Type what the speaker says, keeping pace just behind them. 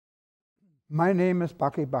My name is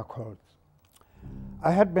Bucky Buchholz.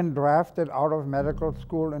 I had been drafted out of medical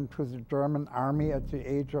school into the German army at the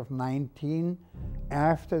age of 19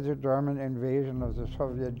 after the German invasion of the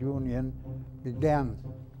Soviet Union began,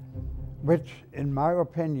 which, in my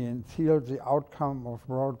opinion, sealed the outcome of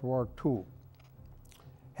World War II.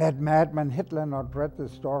 Had madman Hitler not read the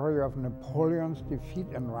story of Napoleon's defeat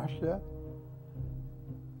in Russia?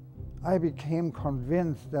 I became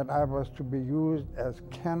convinced that I was to be used as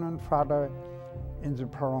cannon fodder in the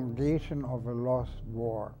prolongation of a lost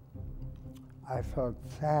war. I felt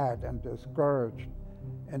sad and discouraged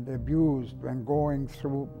and abused when going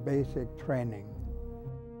through basic training.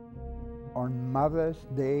 On Mother's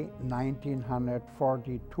Day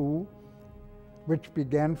 1942, which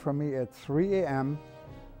began for me at 3 a.m.,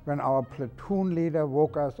 when our platoon leader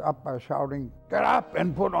woke us up by shouting, "Get up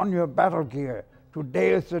and put on your battle gear. Today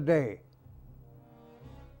is the day."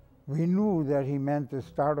 We knew that he meant the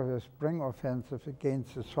start of a spring offensive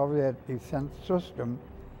against the Soviet defense system,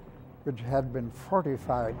 which had been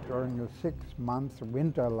fortified during a 6-month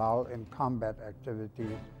winter lull in combat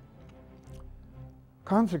activities.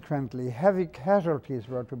 Consequently, heavy casualties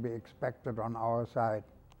were to be expected on our side.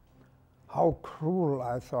 How cruel,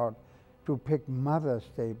 I thought, to pick Mother's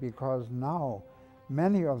Day, because now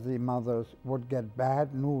many of the mothers would get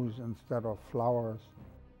bad news instead of flowers.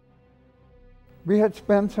 We had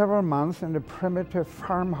spent several months in a primitive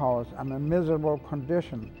farmhouse in a miserable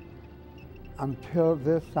condition until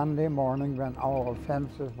this Sunday morning when our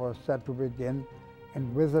offensive was set to begin,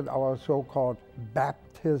 and with it our so-called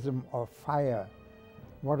baptism of fire.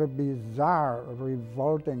 What a bizarre,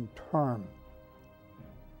 revolting term.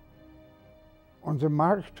 On the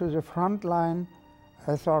march to the front line,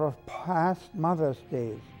 I thought of past Mother's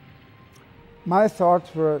Days. My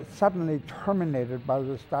thoughts were suddenly terminated by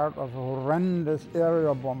the start of a horrendous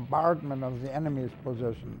aerial bombardment of the enemy's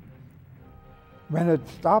position. When it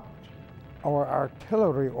stopped, our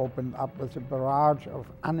artillery opened up with a barrage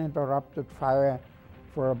of uninterrupted fire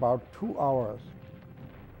for about 2 hours.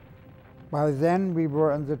 By then we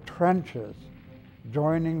were in the trenches,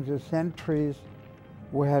 joining the sentries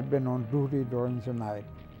who had been on duty during the night.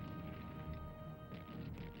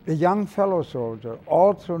 A young fellow soldier,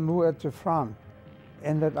 also new at the front,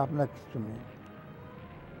 ended up next to me.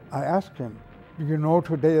 I asked him, "Do you know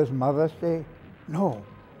today is Mother's Day?" "No,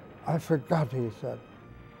 I forgot," he said.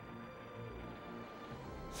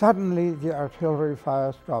 Suddenly the artillery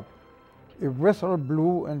fire stopped. A whistle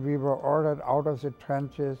blew and we were ordered out of the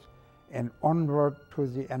trenches and onward to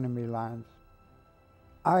the enemy lines.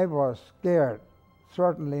 I was scared,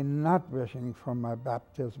 certainly not wishing for my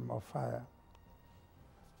baptism of fire.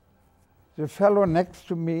 The fellow next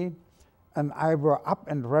to me and I were up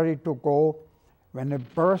and ready to go when a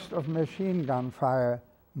burst of machine gun fire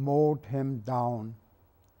mowed him down.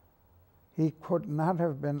 He could not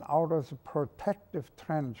have been out of the protective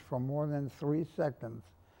trench for more than 3 seconds.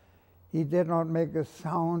 He did not make a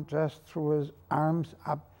sound, just threw his arms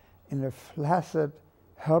up in a flaccid,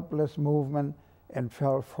 helpless movement and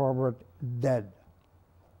fell forward dead.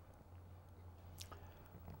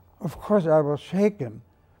 Of course, I was shaken,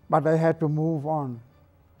 but I had to move on.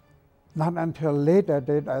 Not until later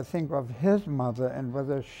did I think of his mother and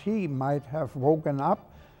whether she might have woken up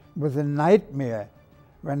with a nightmare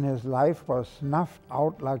when his life was snuffed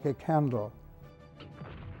out like a candle.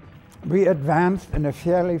 We advanced in a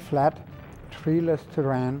fairly flat, treeless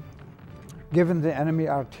terrain, given the enemy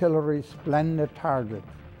artillery splendid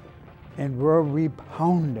targets, and were we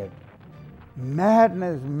pounded.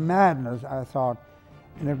 Madness, madness, I thought,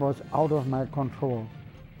 and it was out of my control.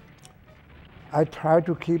 I tried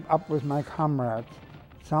to keep up with my comrades,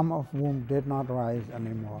 some of whom did not rise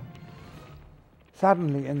anymore.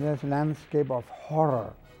 Suddenly, in this landscape of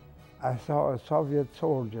horror, I saw a Soviet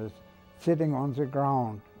soldier sitting on the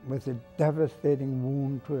ground with a devastating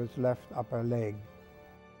wound to his left upper leg.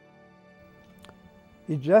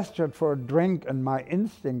 He gestured for a drink, and my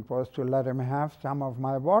instinct was to let him have some of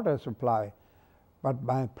my water supply, but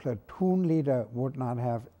my platoon leader would not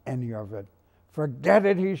have any of it. "Forget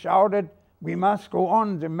it," he shouted. "We must go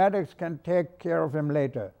on. The medics can take care of him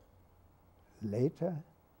later." Later?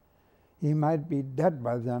 He might be dead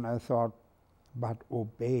by then, I thought, but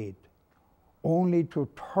obeyed, only to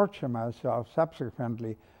torture myself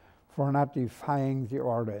subsequently for not defying the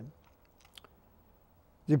order.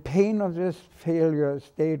 The pain of this failure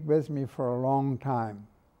stayed with me for a long time.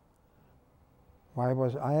 Why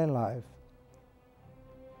was I alive?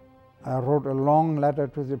 I wrote a long letter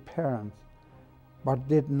to the parents, but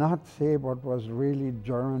did not say what was really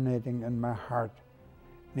germinating in my heart,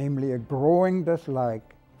 namely a growing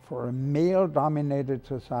dislike for a male-dominated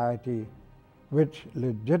society which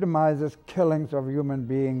legitimizes killings of human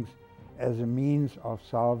beings as a means of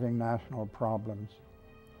solving national problems.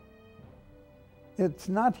 It's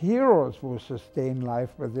not heroes who sustain life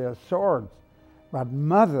with their swords, but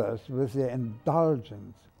mothers with their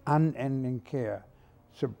indulgence, unending care,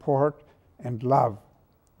 support, and love.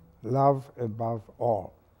 Love above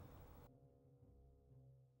all.